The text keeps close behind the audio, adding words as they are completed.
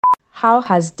How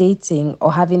has dating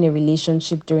or having a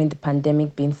relationship during the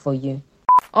pandemic been for you?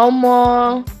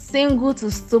 Single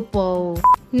to stupor.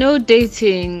 No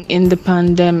dating in the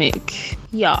pandemic.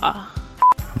 Yeah.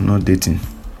 I'm not dating.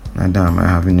 Neither am I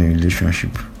having a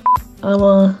relationship.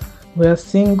 We're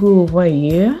single over a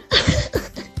year.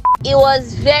 It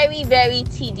was very, very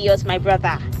tedious, my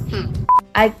brother.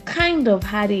 I kind of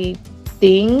had a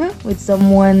thing with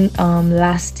someone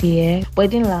last year, but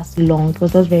it didn't last long. It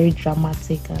was just very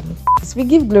dramatic. So we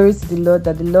give glory to the Lord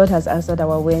that the Lord has answered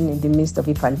our when in the midst of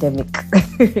a pandemic.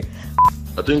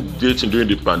 I think dating during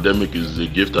the pandemic is a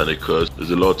gift and a curse.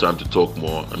 There's a lot of time to talk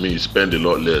more. I mean, you spend a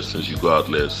lot less since you go out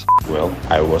less. Well,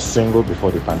 I was single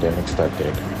before the pandemic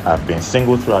started. I've been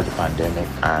single throughout the pandemic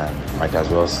and might as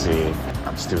well say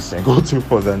I'm still single till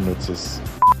further notice.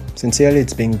 Sincerely,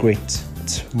 it's been great.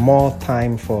 It's more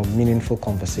time for meaningful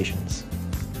conversations.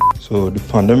 So the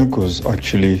pandemic was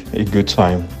actually a good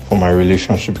time for my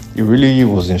relationship. It really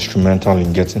was instrumental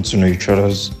in getting to know each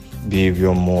other's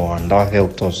behavior more, and that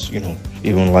helped us,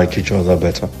 even like each other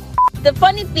better. The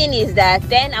funny thing is that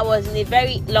then I was in a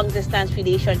very long distance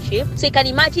relationship. So you can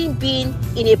imagine being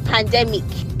in a pandemic,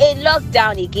 a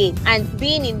lockdown again, and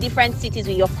being in different cities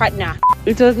with your partner.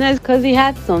 It was nice because he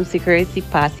had some security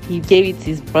pass. He gave it to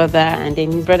his brother, and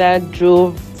then his brother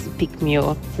drove to pick me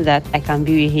up so that I can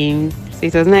be with him. So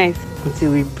it was nice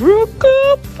until we broke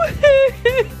up.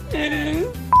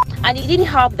 And it didn't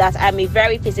help that I'm a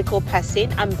very physical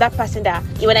person. I'm that person that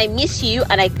when I miss you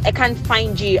and I can't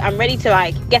find you, I'm ready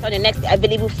to get on the next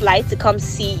available flight to come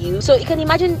see you. So you can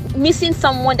imagine missing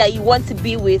someone that you want to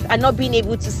be with and not being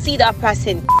able to see that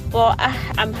person. But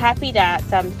I'm happy that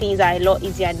things are a lot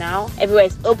easier now. Everywhere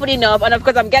is opening up, and of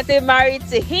course I'm getting married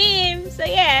to him. So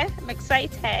yeah, I'm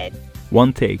excited.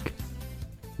 One take,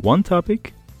 one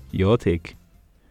topic, your take.